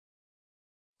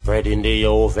Bread in the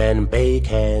oven,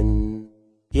 bacon.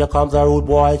 Here comes a rude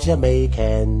boy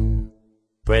Jamaican.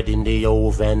 Bread in the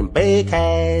oven,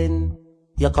 bacon.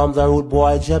 Here comes a rude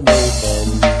boy Jamaican.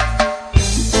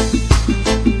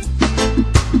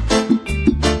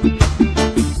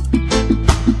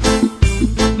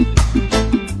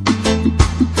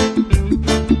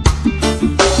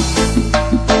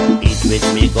 Eat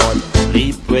with me gun,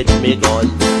 sleep with me gun.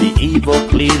 The evil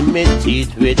clean me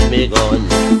teeth with me gun.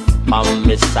 On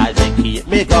me side me keep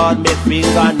me gun, me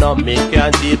finger numb, me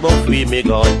can't even free me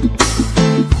gun.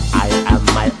 I am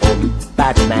my own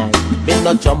bad man, me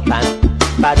no jump and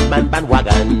bad man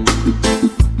bandwagon.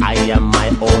 I am my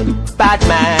own bad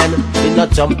man, me no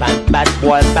jump and bad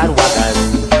boy bandwagon.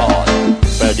 Oh,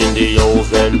 bread in the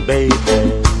oven,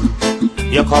 bacon.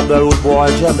 Here come the rude boy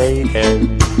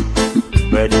Jamaican.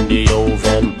 Bread in the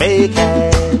oven,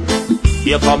 bacon.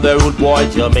 Here come the rude boy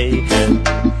Jamaican.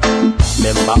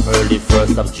 Remember early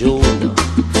 1st of June,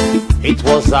 it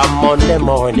was a Monday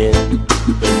morning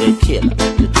when they killed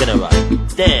the general,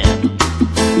 damn,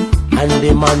 and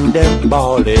the man them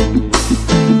ballin'.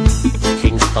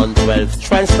 Kingston 12th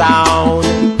trench down,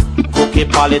 cookie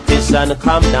politician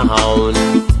come down.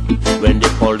 When the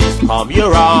police come you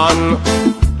run,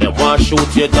 they want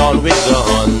shoot you down with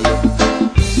gun.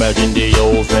 Bread in the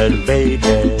oven,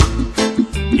 bacon.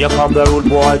 Here come the rude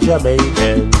boy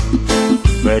Jamaican.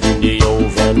 Bread in the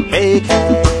oven,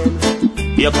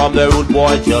 bacon. Here come the rude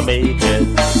boy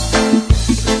Jamaican.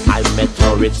 I met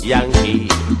a rich Yankee.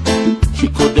 She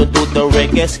couldn't do the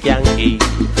reggae skanky.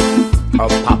 Her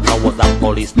papa was a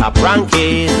police top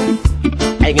ranking,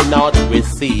 hanging out with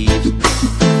thieves.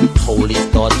 Police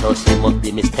daughter, she must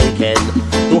be mistaken.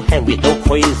 Don't hang with no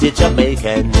crazy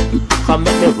Jamaican. Come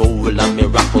make me roll and me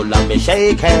rattle and me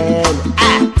shaking.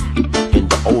 Ah! In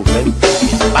the oven,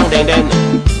 bang dang dang.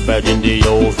 Bread in the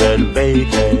oven,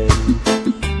 bacon.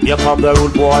 Here come the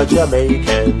rude boy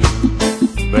Jamaican.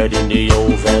 Bread in the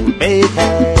oven,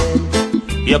 bacon.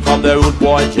 Here come the rude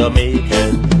boy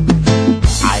Jamaican.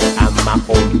 I am my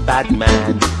own bad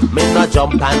man, me no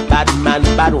jump and bad man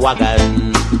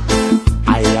bandwagon.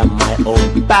 I am my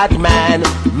own bad man,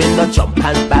 me no jump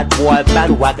and bad boy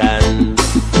bandwagon.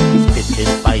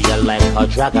 Spitting fire like a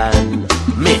dragon,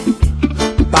 me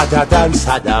badder than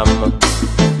Saddam.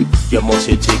 You must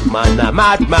think man a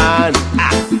madman,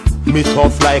 me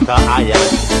tough like a iron.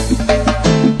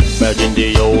 Bread in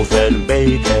the oven,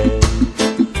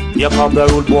 bacon. Here come the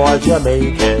rude boy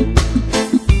Jamaican.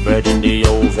 Bread in the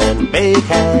oven,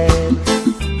 bacon.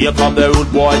 Here come the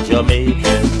rude boy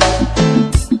Jamaican.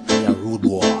 Me a rude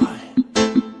boy,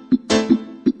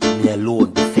 me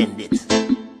alone defend it.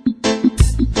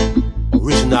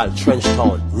 Original Trench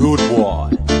Town, rude boy.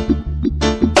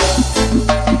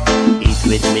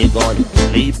 With me gun,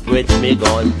 sleep with me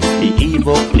gun. The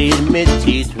evil clean me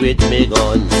teeth with me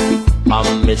gun.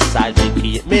 On me side me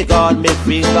keep me gun. Me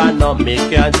finger numb, me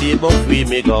can't even free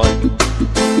me gun.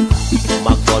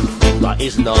 My gun finger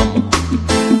is numb,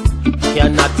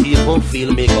 cannot even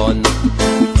feel me gun.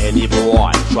 Any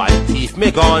boy try thief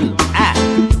me gun,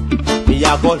 me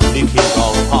a gun lick him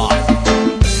down hard.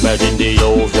 Bread in the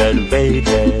oven,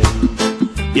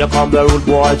 bacon. Here come the rude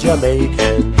boy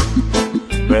Jamaican.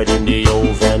 Bread in the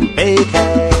oven,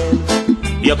 bacon.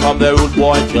 Here come the rude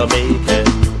boy Jamaican.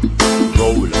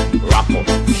 Roll, rock,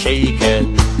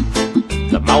 shaking.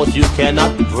 The mouth you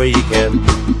cannot break him.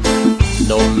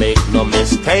 No make no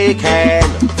mistaken.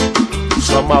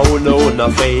 Somehow no no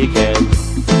faking.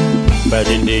 Bread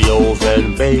in the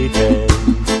oven, bacon.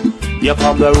 Here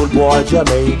come the rude boy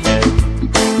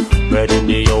Jamaican. Bread in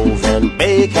the oven,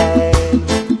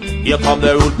 bacon. Here come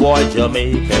the rude boy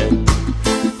Jamaican.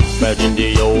 Bread in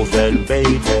the oven,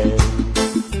 bacon.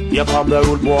 Here come the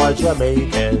rude boy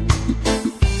Jamaican.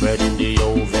 Bread in the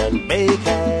oven,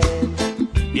 bacon.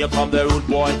 Here come the rude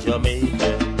boy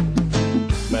Jamaican.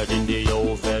 Bread in the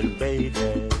oven,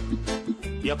 bacon.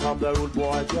 Here come the rude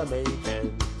boy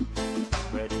Jamaican.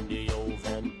 Bread in the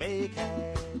oven,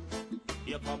 bacon.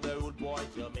 Here come the rude boy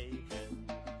Jamaican.